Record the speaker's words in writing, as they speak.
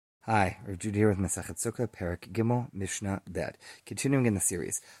Hi, Rav Judy here with Masechet Sukkah, Perek Gimel, Mishnah Bet. Continuing in the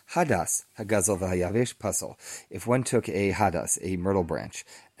series, Hadas, Hagazal v'Hayavesh, Pasol. If one took a Hadas, a myrtle branch,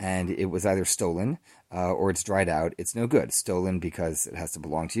 and it was either stolen or it's dried out, it's no good. Stolen because it has to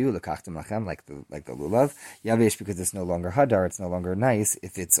belong to you, Lekachtem Lachem, like the lulav. Yavesh because it's no longer Hadar, it's no longer nice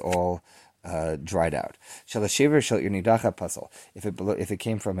if it's all dried out. Shalashever shel irnidacha pasal. If it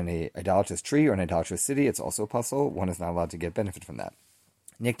came from an idolatrous tree or an idolatrous city, it's also pasal. One is not allowed to get benefit from that.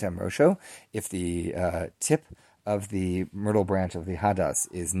 Niktam Rosho, if the tip of the myrtle branch of the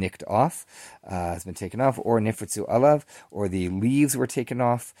hadas is nicked off, has been taken off, or nifritzu alav, or the leaves were taken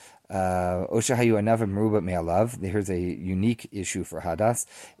off, oshahayu anav merubat me'alav. Here's a unique issue for hadas,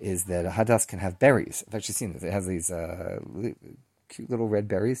 is that a hadas can have berries. I've actually seen this. It has these cute little red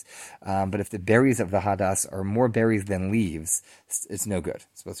berries, but if the berries of the hadas are more berries than leaves, it's no good.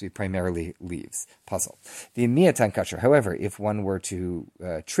 It's supposed to be primarily leaves. Puzzle. The miyatan kasher. However, if one were to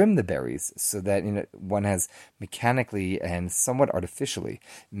trim the berries so that one has mechanically and somewhat artificially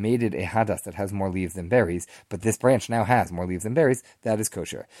made it a hadas that has more leaves than berries, but this branch now has more leaves than berries, that is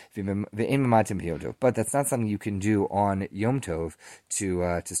kosher. But that's not something you can do on Yom Tov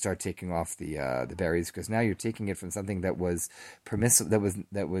to start taking off the berries, because now you're taking it from something that was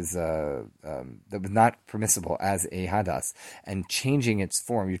that was not permissible as a hadas, and changing its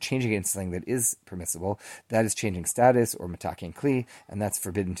form. You're changing it into something that is permissible. That is changing status or matakin kli, and that's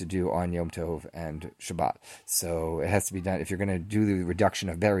forbidden to do on Yom Tov and Shabbat. So it has to be done if you're going to do the reduction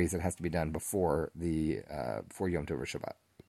of berries. It has to be done before Yom Tov or Shabbat.